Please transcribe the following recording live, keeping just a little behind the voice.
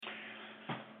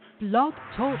Blog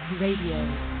Talk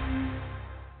Radio.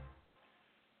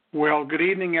 Well, good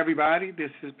evening, everybody.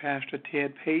 This is Pastor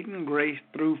Ted Payton, Grace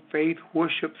Through Faith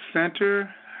Worship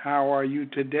Center. How are you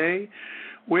today?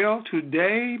 Well,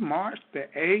 today, March the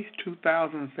 8th,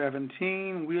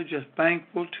 2017, we're just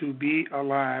thankful to be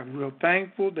alive. We're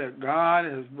thankful that God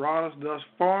has brought us thus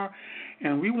far,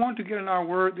 and we want to get in our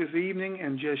word this evening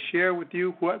and just share with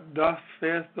you what thus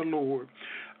says the Lord.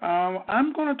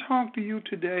 I'm going to talk to you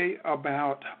today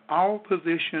about our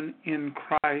position in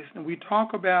Christ, and we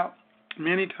talk about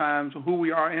many times who we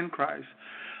are in Christ.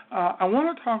 I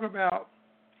want to talk about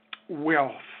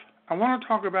wealth. I want to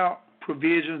talk about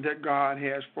provisions that God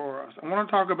has for us. I want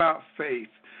to talk about faith.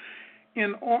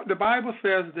 The Bible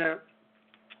says that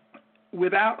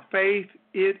without faith,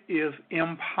 it is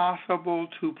impossible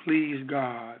to please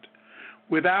God.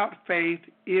 Without faith,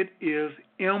 it is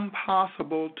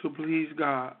impossible to please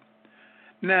God.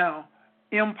 Now,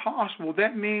 impossible,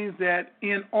 that means that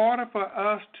in order for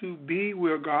us to be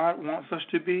where God wants us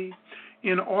to be,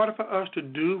 in order for us to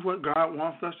do what God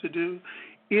wants us to do,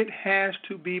 it has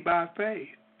to be by faith.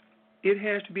 It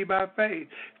has to be by faith.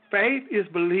 Faith is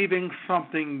believing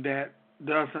something that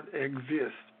doesn't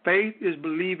exist. Faith is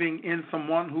believing in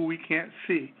someone who we can't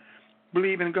see.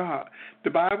 Believe in God. The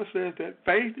Bible says that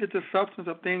faith is the substance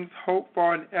of things hoped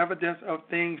for and evidence of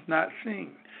things not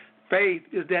seen. Faith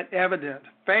is that evidence.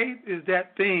 Faith is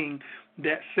that thing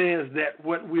that says that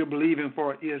what we're believing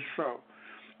for is so.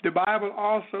 The Bible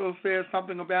also says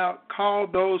something about call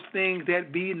those things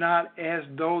that be not as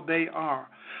though they are.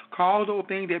 Call those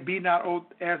things that be not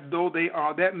as though they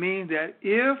are. That means that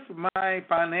if my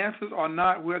finances are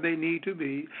not where they need to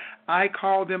be, I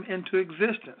call them into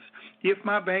existence. If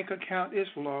my bank account is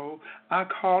low, I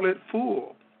call it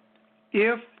full.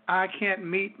 If I can't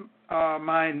meet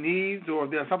my needs or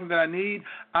there's something that I need,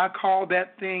 I call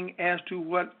that thing as to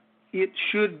what it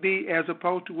should be as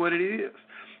opposed to what it is.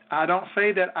 I don't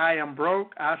say that I am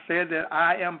broke. I say that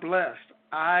I am blessed.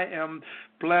 I am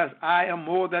blessed. I am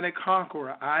more than a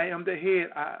conqueror. I am the head,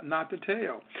 not the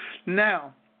tail.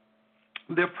 Now,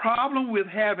 the problem with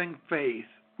having faith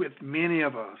with many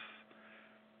of us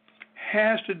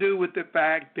has to do with the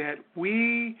fact that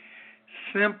we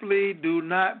simply do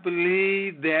not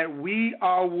believe that we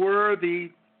are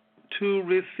worthy to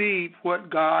receive what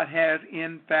God has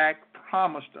in fact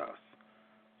promised us.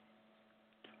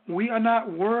 We are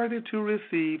not worthy to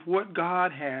receive what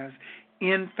God has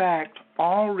in fact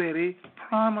already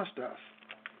promised us.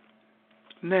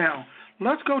 Now,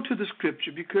 let's go to the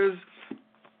scripture because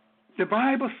the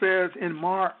Bible says in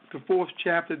Mark, the 4th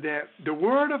chapter, that the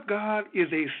word of God is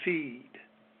a seed.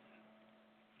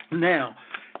 Now,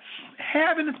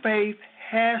 having faith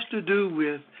has to do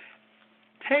with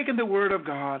taking the word of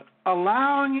God,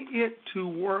 allowing it to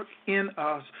work in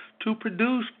us to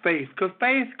produce faith, because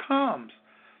faith comes.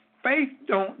 Faith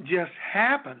don't just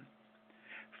happen.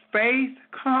 Faith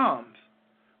comes.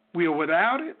 We are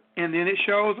without it, and then it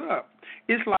shows up.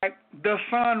 It's like the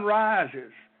sun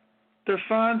rises, the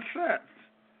sun sets,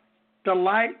 the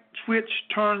light switch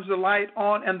turns the light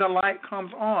on, and the light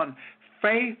comes on.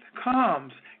 Faith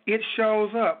comes. It shows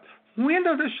up. When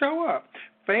does it show up?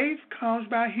 Faith comes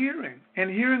by hearing, and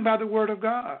hearing by the word of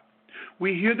God.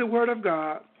 We hear the word of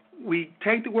God. We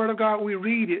take the word of God. We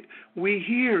read it. We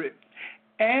hear it.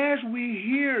 As we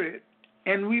hear it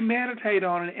and we meditate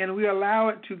on it and we allow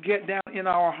it to get down in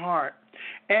our heart,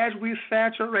 as we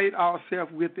saturate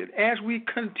ourselves with it, as we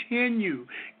continue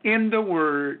in the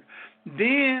word,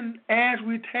 then as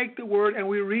we take the word and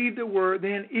we read the word,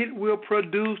 then it will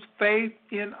produce faith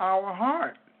in our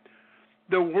heart.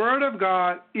 The word of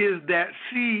God is that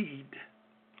seed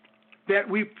that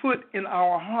we put in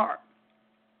our heart.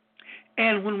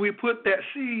 And when we put that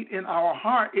seed in our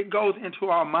heart, it goes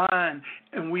into our mind,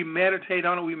 and we meditate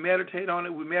on it, we meditate on it,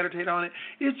 we meditate on it.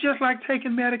 It's just like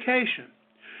taking medication.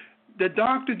 The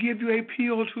doctor gives you a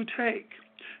pill to take.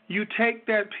 You take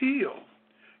that pill.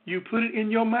 You put it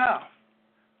in your mouth.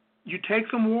 You take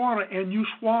some water, and you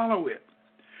swallow it.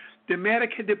 The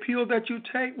pill that you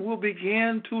take will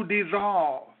begin to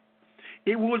dissolve.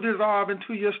 It will dissolve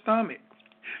into your stomach.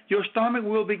 Your stomach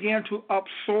will begin to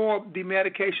absorb the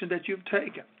medication that you've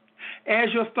taken.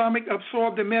 As your stomach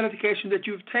absorbs the medication that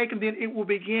you've taken, then it will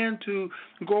begin to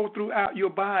go throughout your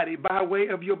body by way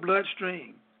of your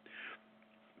bloodstream.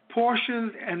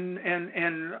 Portions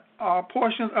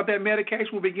portions of that medication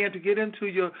will begin to get into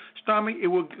your stomach. It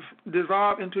will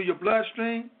dissolve into your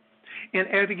bloodstream. And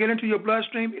as it gets into your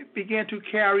bloodstream, it begins to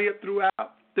carry it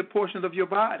throughout the portions of your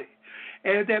body.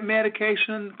 as that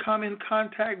medication come in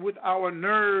contact with our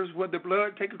nerves, with the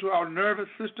blood taken to our nervous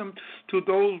system, to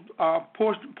those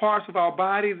parts of our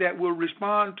body that will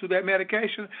respond to that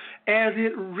medication, as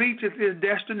it reaches its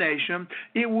destination,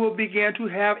 it will begin to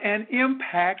have an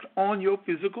impact on your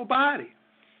physical body.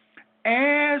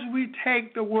 As we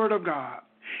take the Word of God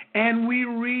and we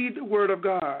read the Word of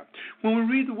God, when we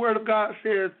read the Word of God, it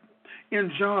says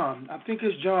in John, I think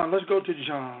it's John, let's go to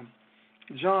John.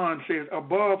 John says,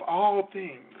 above all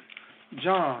things.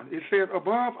 John, it says,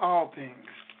 above all things.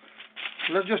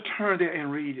 Let's just turn there and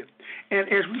read it. And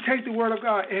as we take the Word of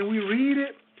God and we read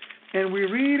it, and we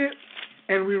read it,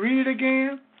 and we read it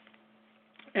again,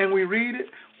 and we read it,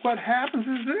 what happens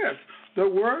is this. The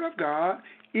Word of God,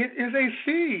 it is a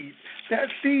seed. That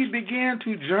seed began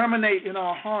to germinate in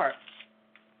our heart.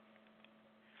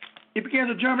 It began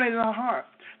to germinate in our heart.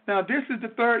 Now, this is the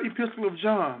third epistle of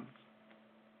John.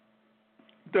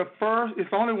 The first, it's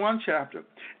only one chapter.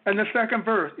 And the second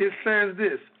verse, it says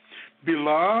this,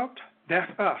 Beloved, that's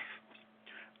us.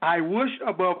 I wish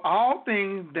above all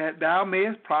things that thou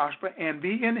mayest prosper and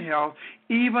be in health,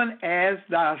 even as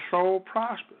thy soul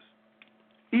prospers.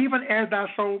 Even as thy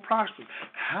soul prospers.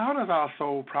 How does our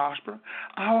soul prosper?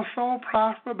 Our soul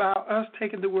prospers by us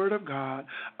taking the Word of God,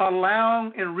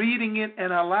 allowing and reading it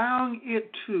and allowing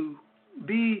it to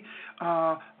be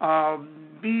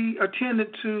attended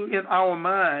to in our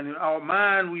mind. In our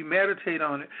mind, we meditate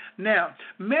on it. Now,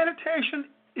 meditation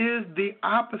is the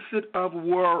opposite of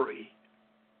worry.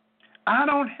 I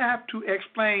don't have to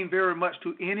explain very much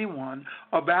to anyone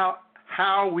about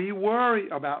how we worry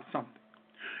about something.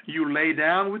 You lay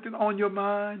down with it on your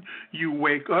mind. You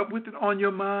wake up with it on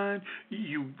your mind.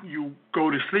 You go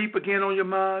to sleep again on your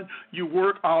mind. You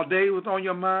work all day with it on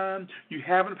your mind. You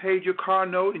haven't paid your car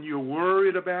note and you're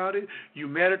worried about it. You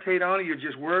meditate on it. You're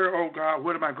just worried, oh, God,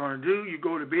 what am I going to do? You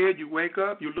go to bed. You wake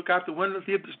up. You look out the window,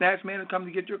 see if the snatch man will come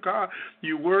to get your car.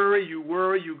 You worry, you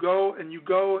go, and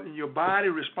your body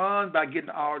responds by getting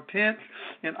all tense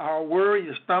and all worry.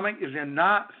 Your stomach is in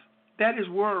knots. That is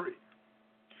worry.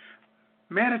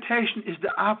 Meditation is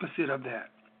the opposite of that.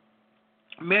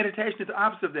 Meditation is the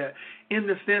opposite of that in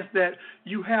the sense that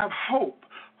you have hope.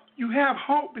 You have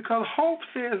hope because hope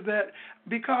says that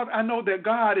because I know that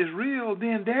God is real,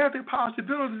 then there's a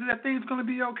possibility that things are going to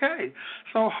be okay.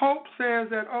 So hope says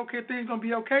that, okay, things are going to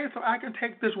be okay, so I can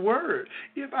take this word.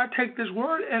 If I take this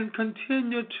word and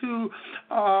continue to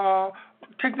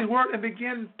take this word and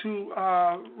begin to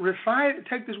recite it,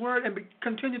 take this word and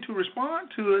continue to respond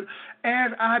to it,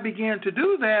 as I begin to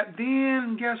do that,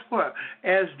 then guess what?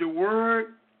 As the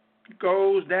word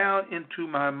goes down into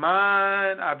my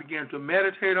mind, I begin to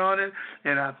meditate on it,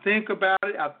 and I think about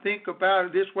it. I think about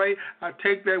it this way. I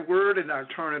take that word and I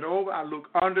turn it over. I look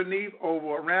underneath,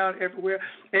 over, around, everywhere.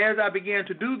 As I begin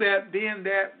to do that, then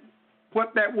that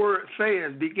what that word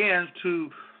says begins to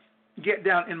get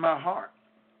down in my heart.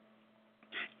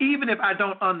 Even if I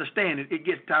don't understand it, it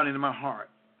gets down into my heart.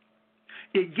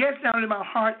 It gets down into my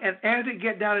heart, and as it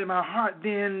gets down into my heart,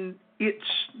 then it's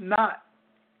not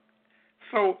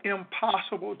so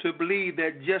impossible to believe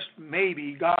that just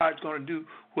maybe God's going to do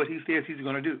what he says he's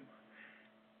going to do.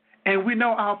 And we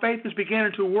know our faith is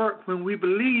beginning to work when we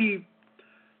believe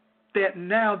that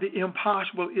now the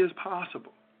impossible is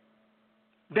possible.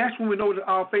 That's when we know that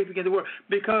our faith begins to work.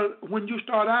 Because when you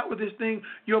start out with this thing,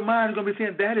 your mind is going to be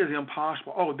saying, that is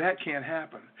impossible. Oh, that can't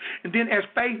happen. And then as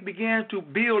faith began to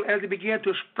build, as it began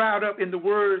to sprout up in the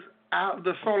words out of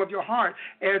the soul of your heart,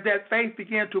 as that faith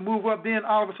began to move up, then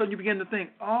all of a sudden you begin to think,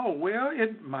 oh, well,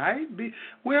 it might be,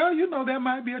 well, there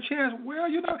might be a chance,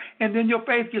 and then your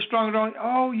faith gets stronger on,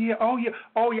 oh, yeah,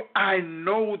 I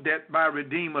know that my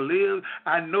Redeemer lives.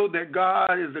 I know that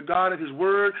God is the God of his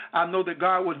word. I know that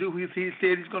God will do what he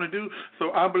said he's going to do,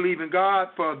 so I believe in God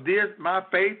for this. My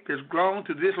faith has grown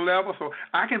to this level, so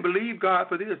I can believe God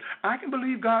for this. I can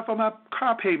believe God for my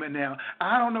car payment now.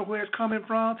 I don't know where it's coming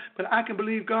from, but I can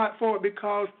believe God for it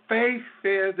because faith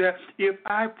says that if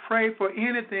I pray for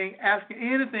anything, asking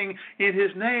anything in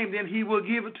his name, then he will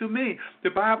give it to me.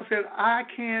 The Bible says I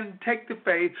can take the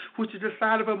faith, which is the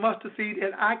size of a mustard seed,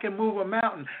 and I can move a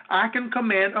mountain. I can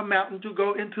command a mountain to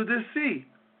go into the sea.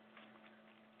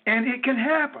 And it can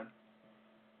happen.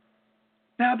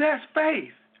 Now that's faith.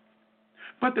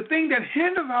 But the thing that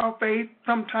hinders our faith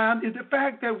sometimes is the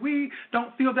fact that we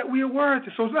don't feel that we are worthy.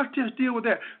 So let's just deal with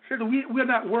that. Say that we're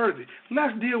not worthy.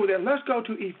 Let's deal with that. Let's go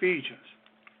to Ephesians.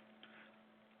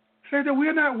 Say that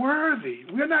we're not worthy.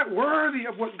 We're not worthy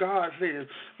of what God says.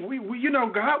 We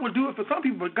God will do it for some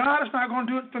people, but God is not going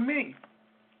to do it for me.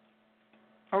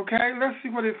 Okay, let's see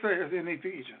what it says in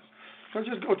Ephesians. Let's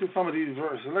just go to some of these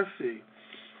verses. Let's see.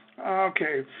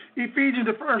 Okay. Ephesians,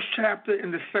 the first chapter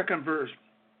in the second verse.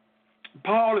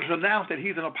 Paul has announced that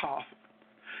he's an apostle.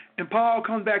 And Paul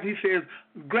comes back and he says,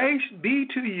 grace be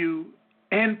to you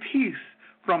and peace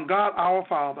from God our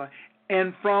Father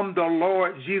and from the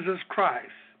Lord Jesus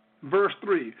Christ. Verse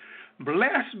 3.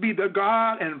 Blessed be the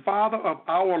God and Father of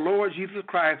our Lord Jesus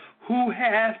Christ, who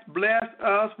has blessed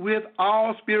us with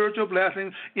all spiritual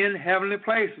blessings in heavenly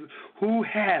places. Who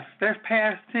has, that's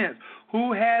past tense,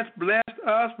 who has blessed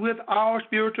us with all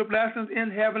spiritual blessings in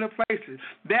heavenly places.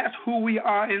 That's who we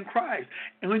are in Christ.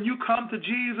 And when you come to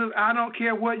Jesus, I don't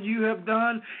care what you have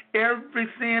done, every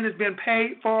sin has been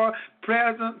paid for,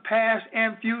 present, past,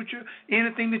 and future.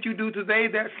 Anything that you do today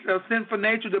that's a sinful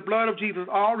nature, the blood of Jesus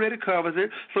already covers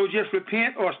it. So just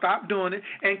repent or stop doing it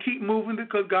and keep moving,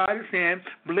 because God is saying,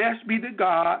 blessed be the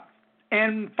God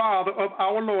and Father of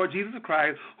our Lord Jesus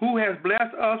Christ, who has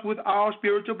blessed us with all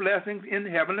spiritual blessings in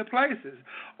heavenly places,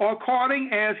 according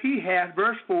as he has,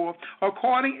 verse 4,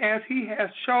 according as he has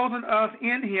chosen us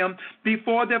in him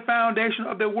before the foundation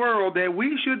of the world, that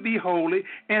we should be holy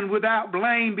and without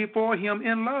blame before him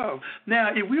in love.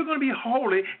 Now, if we're going to be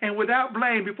holy and without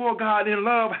blame before God in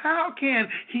love, how can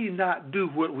he not do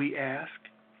what we ask?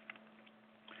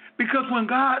 Because when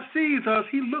God sees us,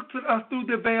 he looks at us through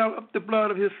the veil of the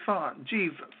blood of his Son,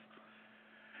 Jesus.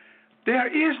 There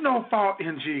is no fault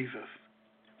in Jesus.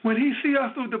 When he sees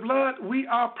us through the blood, we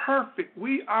are perfect.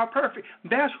 We are perfect.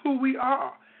 That's who we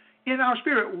are. In our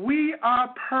spirit, we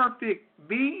are perfect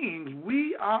beings.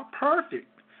 We are perfect.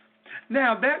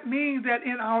 Now, that means that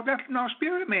that's in our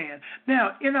spirit man.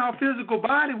 Now, in our physical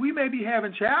body, we may be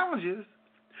having challenges,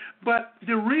 but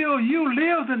the real you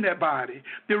lives in that body.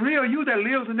 The real you that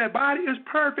lives in that body is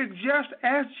perfect just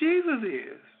as Jesus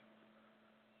is.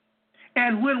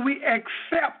 And when we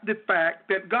accept the fact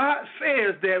that God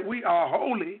says that we are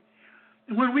holy,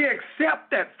 when we accept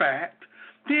that fact,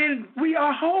 then we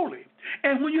are holy.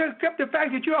 And when you accept the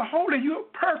fact that you're holy, you're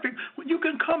perfect, you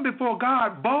can come before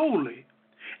God boldly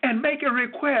and make a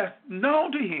request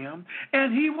known to him,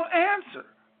 and he will answer.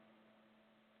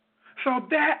 So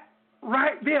that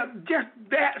right there, just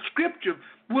that scripture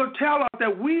will tell us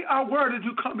that we are worthy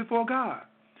to come before God.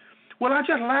 Well, I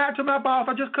just lied to my boss.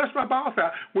 I just cussed my boss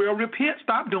out. Well, repent,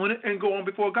 stop doing it, and go on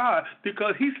before God,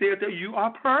 because he said that you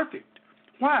are perfect.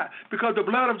 Why? Because the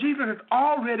blood of Jesus has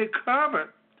already covered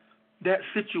that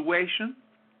situation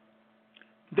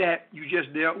that you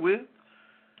just dealt with.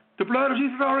 The blood of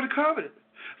Jesus already covered it.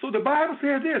 So the Bible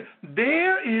says this,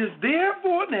 there is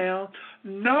therefore now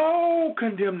no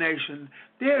condemnation.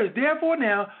 There is therefore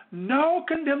now no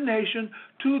condemnation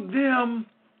to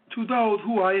those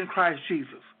who are in Christ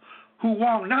Jesus, who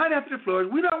walk not after the flesh.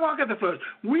 We don't walk after the flesh.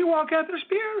 We walk after the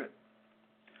Spirit.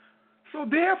 So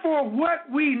therefore,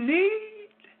 what we need,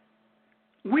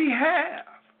 we have.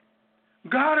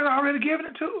 God has already given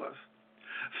it to us.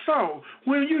 So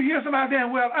when you hear somebody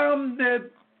saying, well, I'm the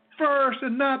first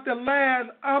and not the last,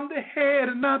 I'm the head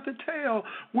and not the tail.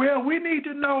 Well, we need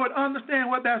to know and understand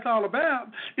what that's all about.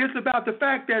 It's about the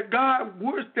fact that God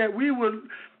wished that we would.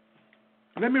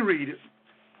 Let me read it.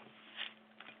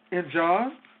 In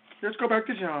John, let's go back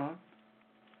to John.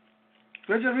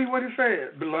 Let's just read what it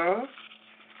said. Beloved,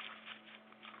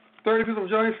 35th of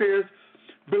John, it says,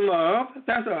 Beloved,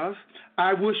 that's us,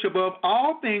 I wish above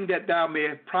all things that thou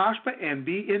mayest prosper and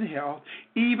be in health,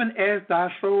 even as thy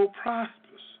soul prospers.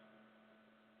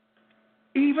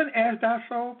 Even as thy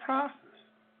soul prospers.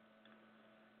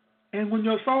 And when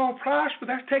your soul prospers,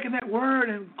 that's taking that word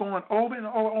and going over and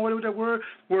over with that word.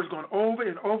 The word's going over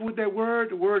and over with that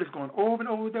word. The word is going over and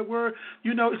over with that word.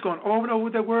 You know, it's going over and over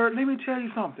with that word. Let me tell you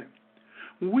something.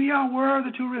 We are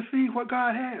worthy to receive what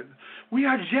God has. We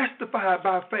are justified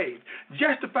by faith.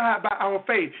 Justified by our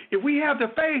faith. If we have the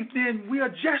faith, then we are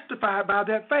justified by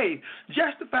that faith.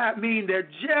 Justified means that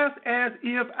just as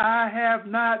if I have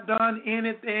not done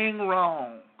anything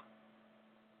wrong.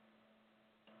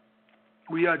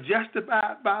 We are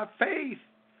justified by faith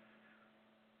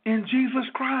in Jesus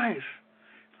Christ.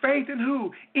 Faith in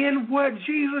who? In what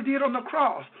Jesus did on the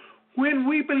cross. When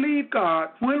we believe God,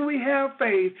 when we have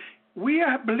faith, we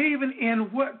are believing in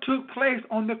what took place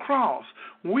on the cross.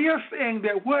 We are saying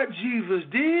that what Jesus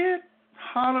did,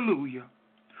 hallelujah,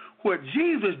 what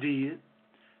Jesus did,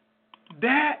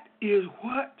 that is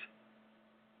what?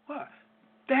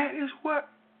 That is what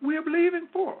we're believing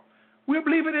for. We're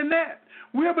believing in that.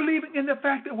 We're believing in the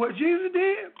fact that what Jesus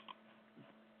did,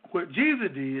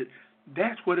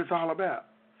 that's what it's all about.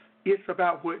 It's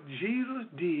about what Jesus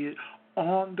did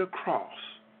on the cross.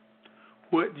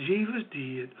 What Jesus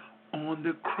did on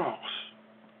the cross.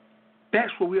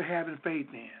 That's what we're having faith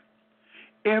in.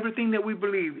 Everything that we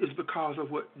believe is because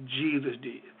of what Jesus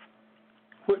did.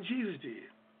 what Jesus did.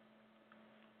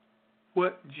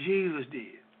 What Jesus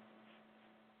did.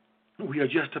 We are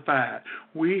justified.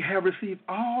 We have received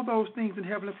all those things in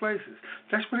heavenly places.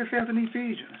 That's what it says in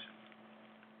Ephesians.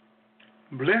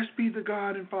 Blessed be the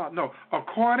God and Father. No,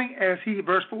 according as he,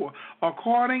 verse 4,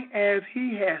 according as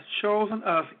he has chosen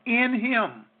us in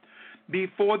him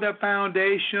before the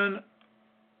foundation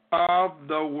of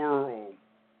the world,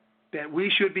 that we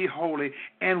should be holy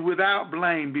and without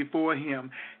blame before him,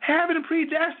 having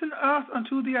predestined us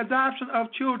unto the adoption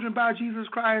of children by Jesus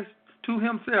Christ to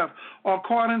himself,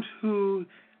 according to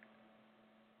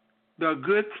the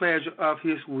good pleasure of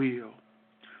his will,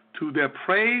 to the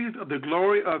praise of the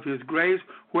glory of his grace,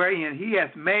 wherein he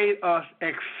hath made us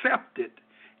accepted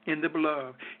in the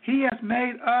beloved. He has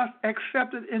made us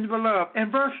accepted in the beloved.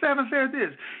 And verse 7 says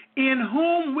this, in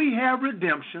whom we have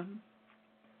redemption.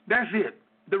 That's it,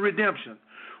 the redemption.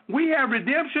 We have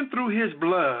redemption through his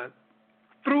blood,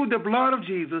 through the blood of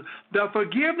Jesus, the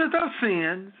forgiveness of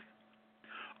sins,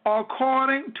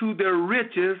 according to the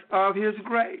riches of his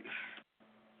grace.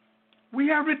 We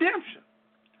have redemption.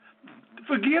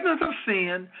 Forgiveness of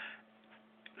sin,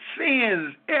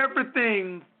 sins,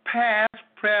 everything past,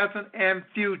 present, and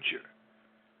future.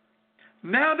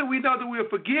 Now that we know that we are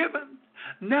forgiven,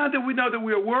 now that we know that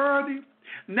we are worthy,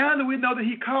 now that we know that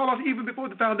he called us even before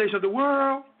the foundation of the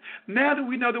world, now that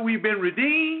we know that we've been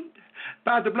redeemed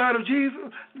by the blood of Jesus,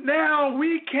 now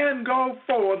we can go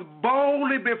forth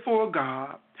boldly before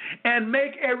God and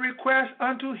make a request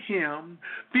unto him,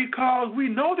 because we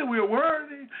know that we are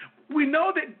worthy. We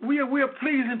know that we are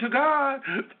pleasing to God.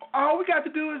 All we got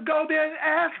to do is go there and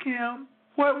ask him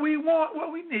what we want,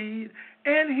 what we need,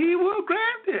 and he will grant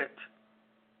it.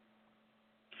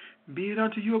 Be it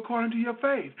unto you according to your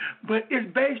faith. But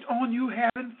it's based on you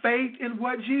having faith in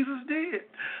what Jesus did.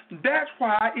 That's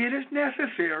why it is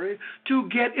necessary to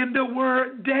get in the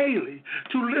Word daily,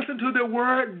 to listen to the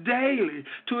Word daily,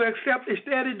 to accept a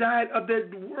steady diet of the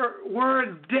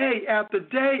Word day after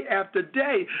day after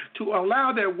day, to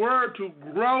allow that Word to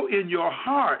grow in your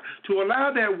heart, to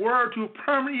allow that Word to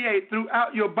permeate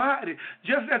throughout your body,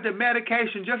 just as the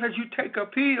medication, just as you take a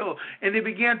pill and it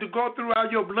begin to go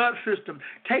throughout your blood system.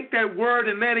 Take that Word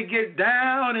and let it get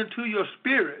down into your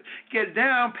spirit, get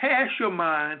down past your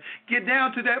mind, get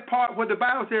down to that part where the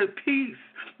Bible says peace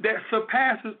that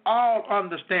surpasses all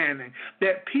understanding,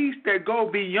 that peace that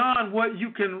goes beyond what you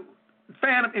can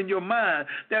fathom in your mind,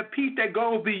 that peace that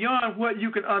goes beyond what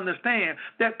you can understand,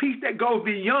 that peace that goes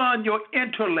beyond your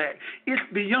intellect. It's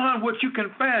beyond what you can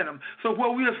fathom. So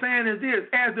what we are saying is this,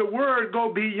 as the Word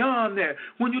go beyond that,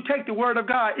 when you take the Word of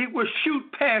God, it will shoot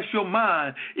past your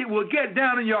mind. It will get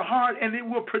down in your heart, and it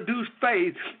will produce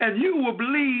faith. And you will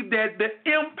believe that the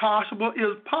impossible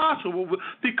is possible,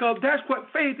 because that's what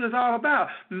faith is all about,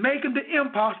 making the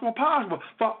impossible possible.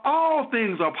 For all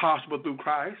things are possible through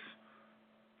Christ.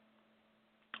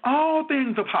 All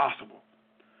things are possible.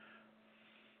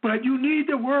 But you need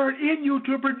the Word in you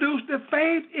to produce the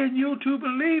faith in you to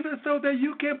believe it, so that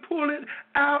you can pull it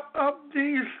out of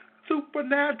the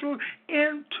supernatural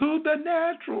into the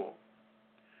natural.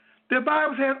 The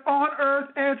Bible says, on earth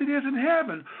as it is in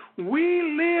heaven. We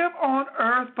live on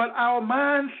earth, but our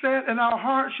mindset and our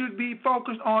heart should be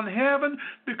focused on heaven,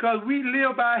 because we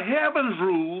live by heaven's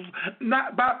rules,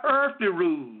 not by earthly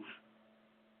rules.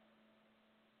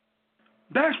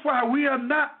 That's why we are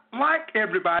not like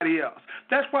everybody else.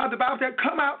 That's why the Bible said,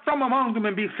 come out from among them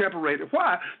and be separated.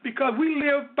 Why? Because we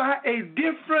live by a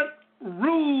different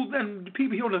rule than the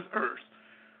people here on this earth.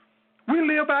 We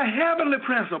live by heavenly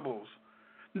principles.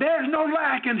 There's no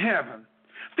lack in heaven.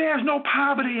 There's no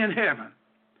poverty in heaven.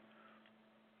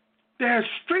 There's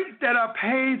streets that are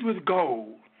paved with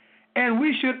gold. And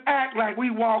we should act like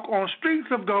we walk on streets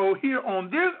of gold here on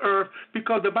this earth,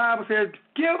 because the Bible says,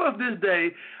 give us this day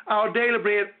our daily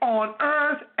bread on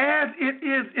earth as it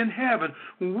is in heaven.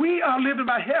 We are living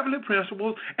by heavenly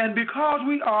principles, and because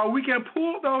we can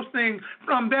pull those things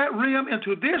from that realm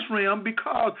into this realm,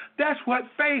 because that's what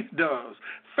faith does.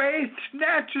 Faith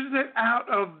snatches it out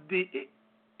of the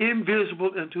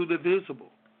invisible into the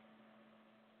visible.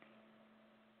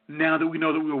 Now that we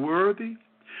know that we're worthy,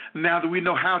 now that we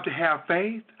know how to have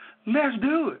faith, let's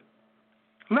do it.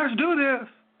 Let's do this.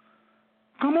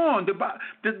 Come on.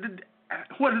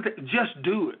 What is it? Just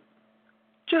do it.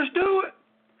 Just do it.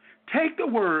 Take the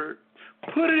Word,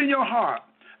 put it in your heart,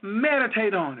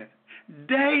 meditate on it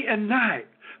day and night.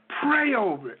 Pray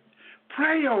over it.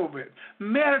 Pray over it.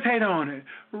 Meditate on it.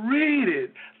 Read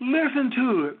it. Listen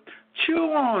to it.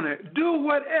 Chew on it. Do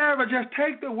whatever. Just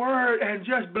take the Word and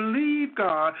just believe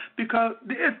God, because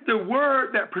it's the Word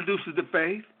that produces the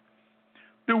faith.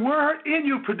 The Word in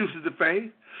you produces the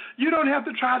faith. You don't have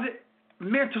to try to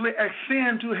mentally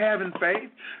ascend to having faith.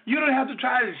 You don't have to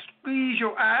try to squeeze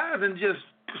your eyes and just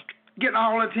get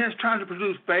all intense trying to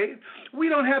produce faith. We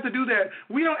don't have to do that.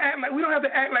 We don't have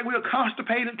to act like we're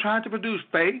constipated trying to produce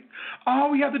faith. All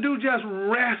we have to do is just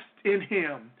rest in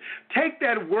Him. Take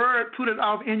that word, put it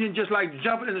off in you, just like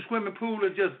jumping in the swimming pool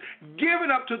and just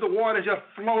giving up to the water, just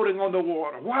floating on the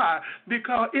water. Why?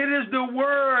 Because it is the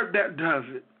word that does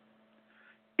it.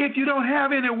 If you don't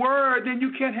have any word, then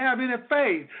you can't have any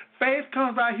faith. Faith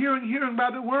comes by hearing, hearing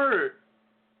by the word.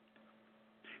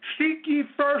 Seek ye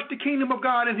first the kingdom of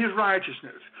God and His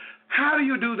righteousness. How do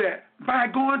you do that? By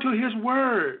going to His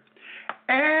word.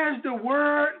 As the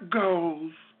word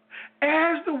goes,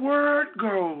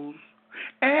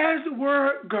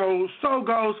 so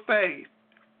goes faith.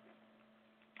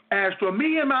 As for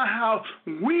me and my house,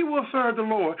 we will serve the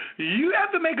Lord. You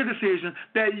have to make a decision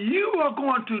that you are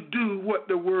going to do what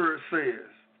the word says.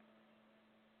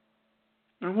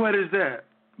 And what is that?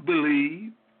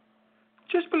 Believe.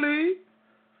 Just believe.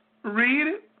 Read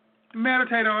it.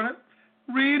 Meditate on it.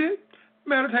 Read it.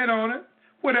 Meditate on it.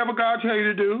 Whatever God tells you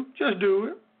to do, just do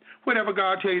it. Whatever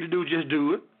God tells you to do, just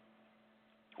do it.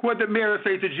 What did Mary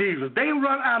say to Jesus? They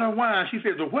run out of wine. She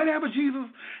says, well, whatever Jesus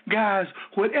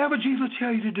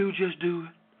tells you to do, just do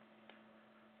it.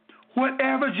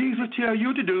 Whatever Jesus tells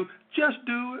you to do, just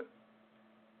do it.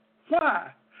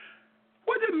 Why?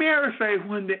 What did Mary say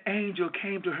when the angel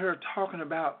came to her talking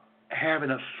about having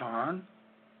a son?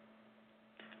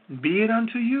 Be it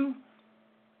unto you.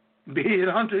 Be it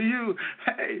unto you.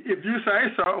 Hey, if you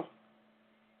say so,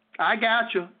 I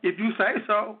got you. If you say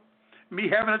so. Me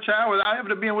having a child without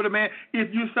ever being with a man,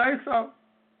 if you say so.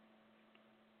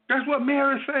 That's what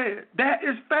Mary said. That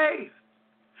is faith.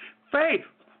 Faith.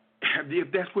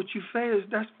 If that's what you say,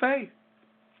 that's faith.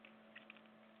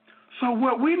 So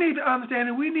what we need to understand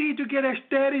is we need to get a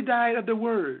steady diet of the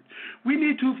word. We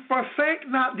need to forsake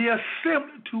not the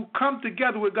assembly to come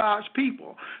together with God's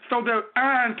people so that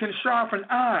iron can sharpen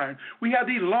iron. We have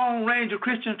these long range of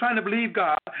Christians trying to believe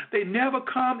God. They never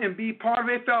come and be part of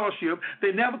a fellowship.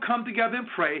 They never come together and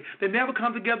pray. They never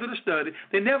come together to study.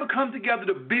 They never come together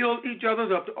to build each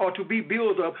other up or to be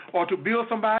built up or to build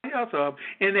somebody else up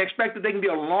and they expect that they can be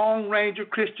a long range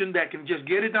of Christian that can just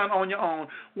get it done on your own.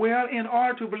 Well, in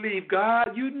order to believe God,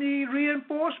 you need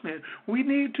reinforcement. We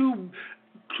need to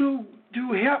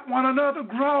help one another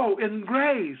grow in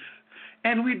grace.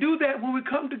 And we do that when we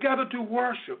come together to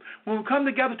worship, when we come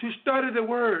together to study the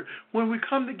Word, when we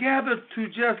come together to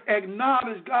just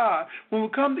acknowledge God, when we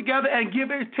come together and give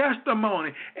a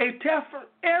testimony.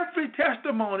 Every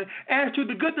testimony as to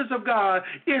the goodness of God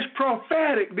is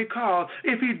prophetic because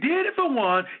if He did it for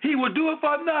one, He will do it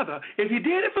for another. If He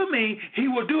did it for me, He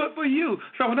will do it for you.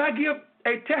 So when I give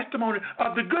a testimony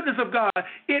of the goodness of God,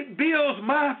 it builds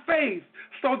my faith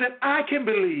so that I can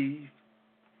believe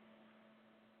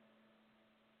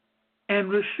and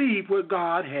receive what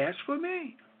God has for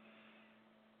me.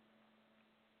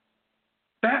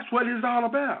 That's what it's all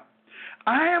about.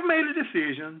 I have made a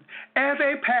decision as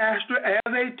a pastor, as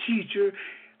a teacher.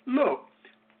 Look,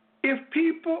 if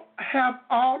people have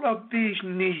all of these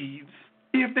needs,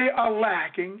 if they are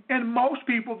lacking, and most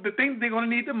people, the thing they're going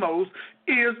to need the most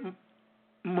is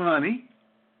money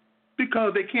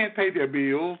because they can't pay their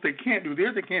bills, they can't do this,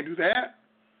 they can't do that,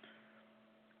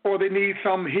 or they need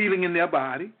some healing in their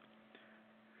body.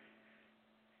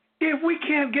 If we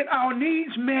can't get our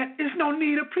needs met, there's no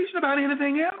need of preaching about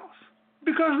anything else.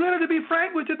 Because really, to be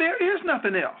frank with you, there is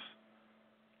nothing else.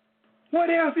 What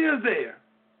else is there?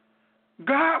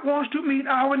 God wants to meet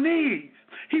our needs.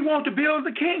 He wants to build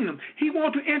the kingdom. He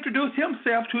wants to introduce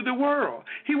Himself to the world.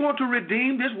 He wants to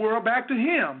redeem this world back to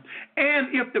Him. And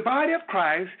if the body of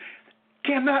Christ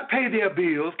cannot pay their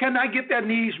bills, cannot get their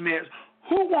needs met,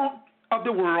 who of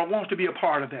the world wants to be a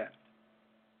part of that?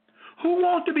 Who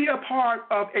wants to be a part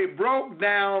of a broke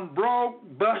down,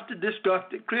 busted,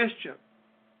 disgusted Christian?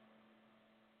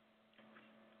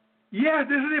 Yes,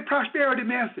 this is a prosperity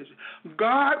message.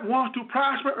 God wants to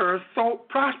prosper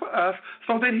us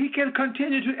so that He can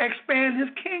continue to expand His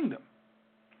kingdom.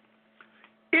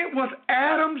 It was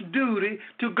Adam's duty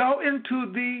to go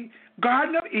into the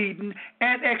Garden of Eden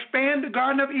and expand the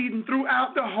Garden of Eden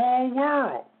throughout the whole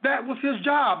world. That was his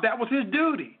job. That was his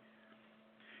duty.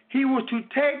 He was to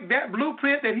take that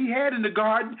blueprint that he had in the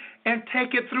garden and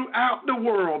take it throughout the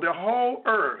world, the whole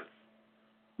earth.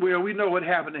 Well, we know what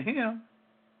happened to him.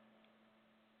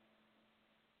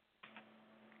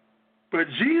 But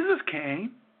Jesus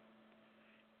came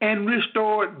and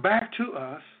restored back to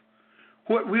us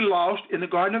what we lost in the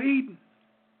Garden of Eden.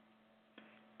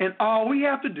 And all we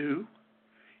have to do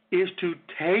is to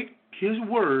take His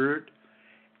word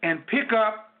and pick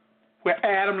up where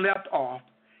Adam left off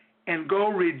and go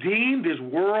redeem this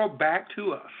world back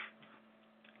to us.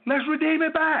 Let's redeem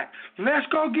it back. Let's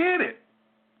go get it.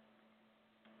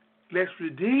 Let's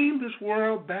redeem this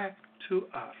world back to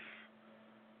us.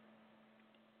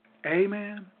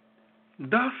 Amen.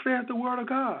 Thus saith the word of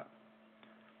God.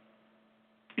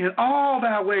 In all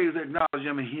thy ways acknowledge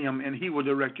him, and he will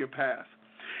direct your path.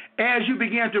 As you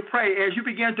begin to pray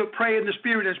in the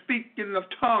Spirit and speak in the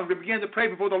tongue, and begin to pray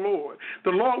before the Lord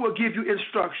will give you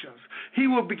instructions. He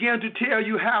will begin to tell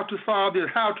you how to solve this,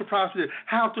 how to prosper this,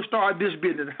 how to start this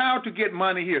business, how to get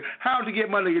money here, how to get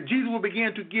money here. Jesus will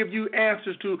begin to give you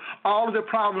answers to all of the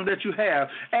problems that you have.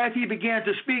 As he began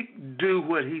to speak, do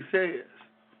what he says.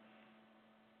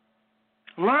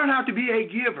 Learn how to be a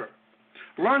giver.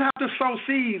 Learn how to sow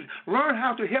seeds. Learn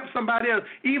how to help somebody else.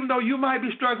 Even though you might be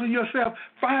struggling yourself,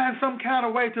 find some kind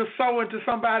of way to sow into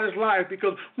somebody's life,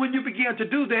 because when you begin to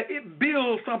do that, it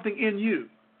builds something in you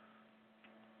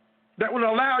that will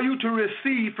allow you to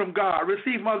receive from God,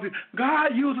 receive from other people. God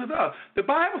uses us. The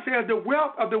Bible says the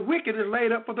wealth of the wicked is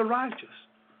laid up for the righteous.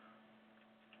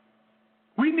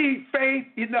 We need faith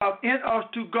enough in us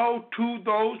to go to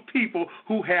those people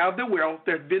who have the wealth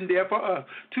that's been there for us,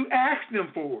 to ask them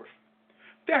for it.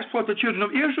 That's what the children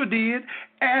of Israel did.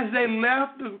 As they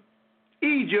left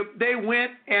Egypt, they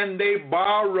went and they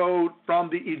borrowed from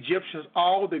the Egyptians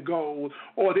all the gold,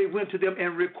 or they went to them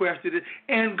and requested it.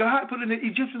 And God put in the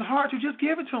Egyptian heart to just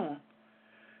give it to them.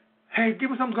 Hey, give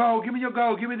me some gold. Give me your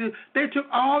gold. Give me this. They took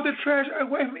all the treasure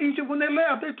away from Egypt when they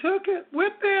left. They took it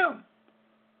with them.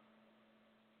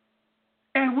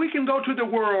 And we can go to the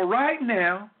world right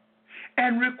now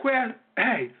and request,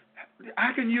 hey,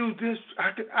 I can use this.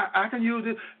 I can use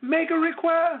this. Make a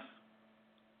request.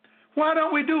 Why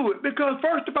don't we do it? Because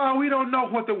first of all, we don't know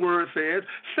what the word says.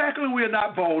 Secondly, we're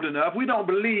not bold enough. We don't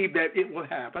believe that it will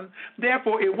happen.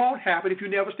 Therefore, it won't happen if you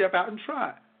never step out and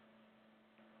try.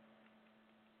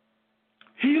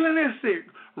 Healing the sick,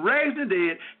 raising the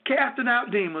dead, casting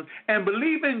out demons, and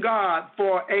believe in God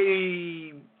for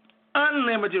a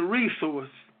unlimited resource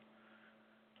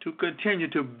to continue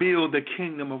to build the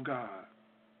kingdom of God.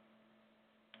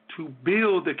 To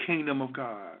build the kingdom of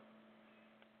God.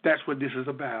 That's what this is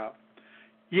about.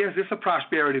 Yes, it's a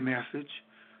prosperity message.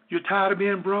 You're tired of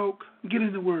being broke? Get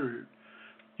in the Word.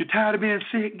 You're tired of being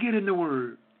sick? Get in the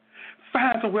Word.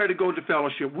 Find somewhere to go to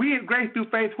fellowship. We at Grace Through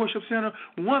Faith Worship Center,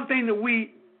 one thing that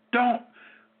we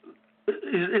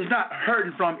is not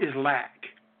hurting from is lack.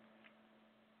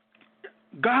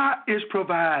 God is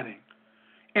providing.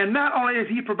 And not only is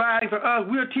he providing for us,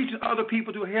 we're teaching other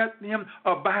people to help him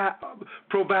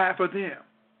provide for them.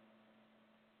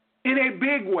 In a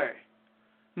big way.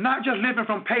 Not just living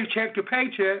from paycheck to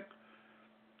paycheck,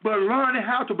 but learning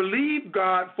how to believe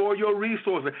God for your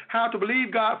resources, how to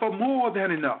believe God for more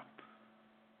than enough,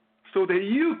 so that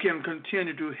you can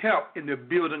continue to help in the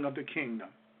building of the kingdom.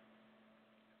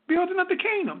 Building of the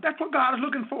kingdom. That's what God is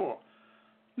looking for.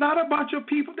 Not a bunch of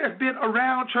people that's been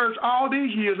around church all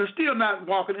these years and still not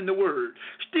walking in the Word,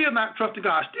 still not trusting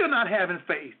God, still not having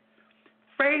faith.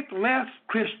 Faithless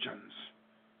Christians.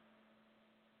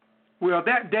 Well,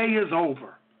 that day is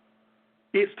over.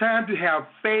 It's time to have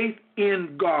faith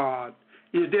in God.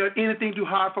 Is there anything too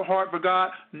hard for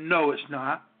God? No, it's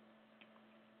not.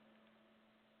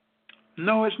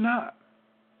 No, it's not.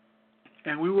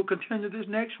 And we will continue this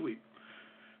next week.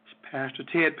 Pastor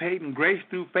Ted Payton, Grace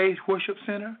Through Faith Worship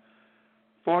Center,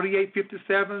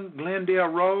 4857 Glendale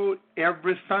Road.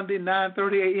 Every Sunday,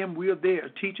 9:30 a.m., we're there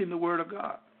teaching the Word of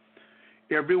God.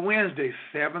 Every Wednesday,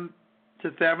 7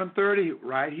 to 7:30,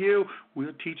 right here,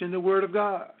 we're teaching the Word of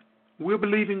God. We're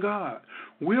believing God.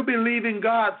 We're believing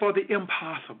God for the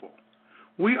impossible.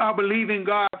 We are believing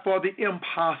God for the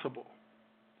impossible.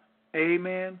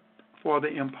 Amen. For the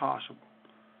impossible.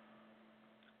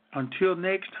 Until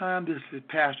next time, this is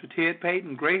Pastor Ted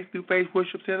Payton, Grace Through Faith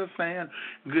Worship Center, saying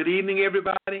good evening,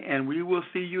 everybody, and we will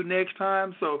see you next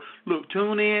time. So, look,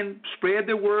 tune in, spread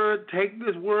the word, take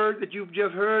this word that you've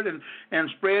just heard and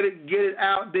spread it, get it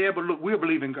out there. But, look, we're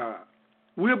believing God.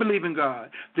 We're believing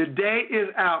God. The day is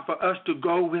out for us to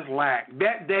go with lack.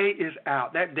 That day is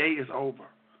out. That day is over.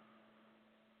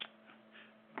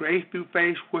 Grace Through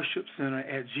Faith Worship Center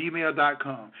at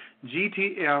gmail.com.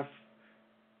 GTF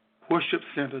Worship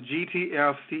Center,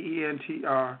 GTF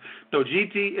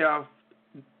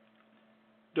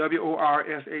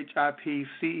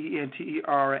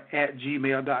WORSHIPCENTER at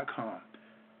gmail.com.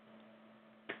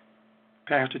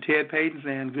 Pastor Ted Payton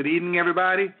saying good evening,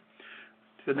 everybody.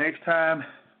 Till next time,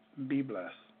 be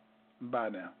blessed. Bye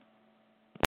now.